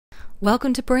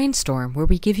Welcome to Brainstorm, where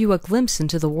we give you a glimpse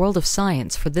into the world of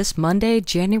science for this Monday,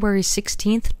 January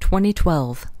 16th,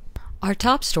 2012. Our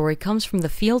top story comes from the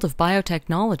field of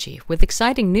biotechnology, with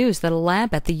exciting news that a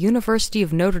lab at the University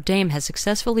of Notre Dame has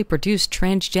successfully produced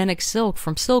transgenic silk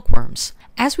from silkworms.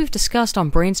 As we've discussed on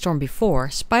Brainstorm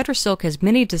before, spider silk has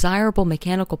many desirable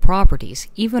mechanical properties,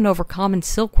 even over common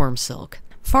silkworm silk.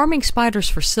 Farming spiders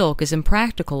for silk is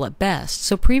impractical at best,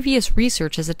 so previous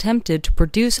research has attempted to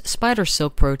produce spider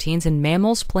silk proteins in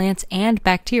mammals, plants, and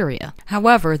bacteria.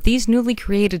 However, these newly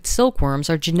created silkworms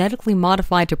are genetically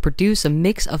modified to produce a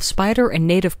mix of spider and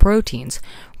native proteins,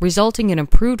 resulting in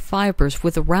improved fibers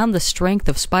with around the strength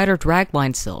of spider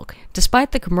dragline silk.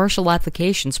 Despite the commercial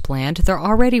applications planned, they're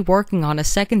already working on a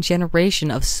second generation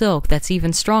of silk that's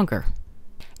even stronger.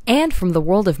 And from the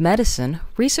world of medicine,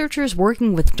 researchers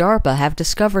working with DARPA have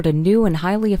discovered a new and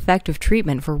highly effective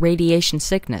treatment for radiation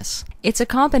sickness. It's a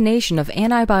combination of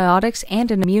antibiotics and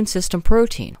an immune system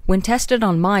protein. When tested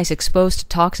on mice exposed to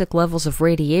toxic levels of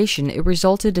radiation, it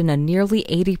resulted in a nearly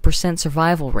 80%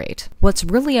 survival rate. What's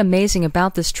really amazing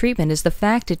about this treatment is the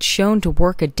fact it's shown to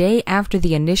work a day after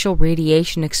the initial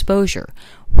radiation exposure,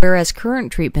 whereas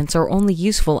current treatments are only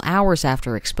useful hours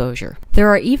after exposure. There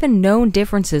are even known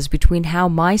differences between how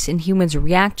mice and humans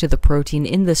react to the protein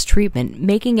in this treatment,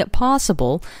 making it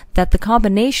possible that the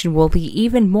combination will be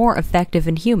even more effective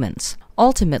in humans.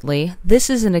 Ultimately, this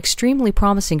is an extremely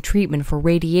promising treatment for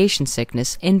radiation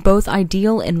sickness in both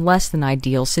ideal and less than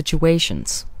ideal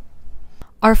situations.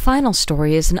 Our final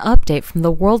story is an update from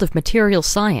the world of material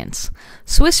science.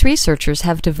 Swiss researchers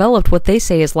have developed what they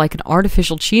say is like an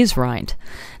artificial cheese rind.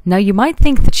 Now you might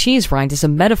think the cheese rind is a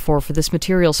metaphor for this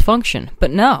material's function,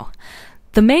 but no.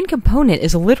 The main component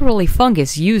is literally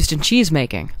fungus used in cheese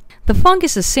making. The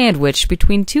fungus is sandwiched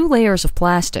between two layers of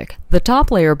plastic, the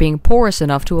top layer being porous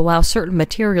enough to allow certain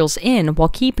materials in while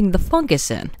keeping the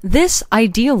fungus in. This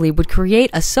ideally would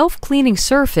create a self-cleaning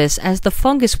surface, as the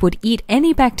fungus would eat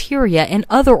any bacteria and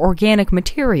other organic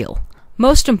material.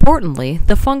 Most importantly,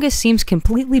 the fungus seems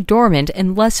completely dormant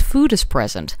unless food is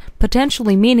present,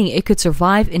 potentially meaning it could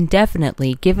survive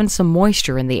indefinitely given some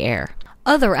moisture in the air.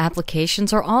 Other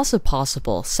applications are also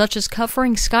possible, such as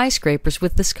covering skyscrapers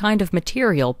with this kind of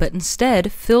material, but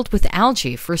instead filled with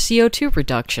algae for CO2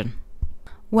 reduction.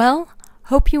 Well,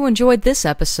 hope you enjoyed this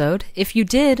episode. If you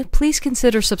did, please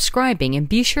consider subscribing and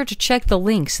be sure to check the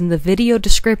links in the video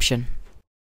description.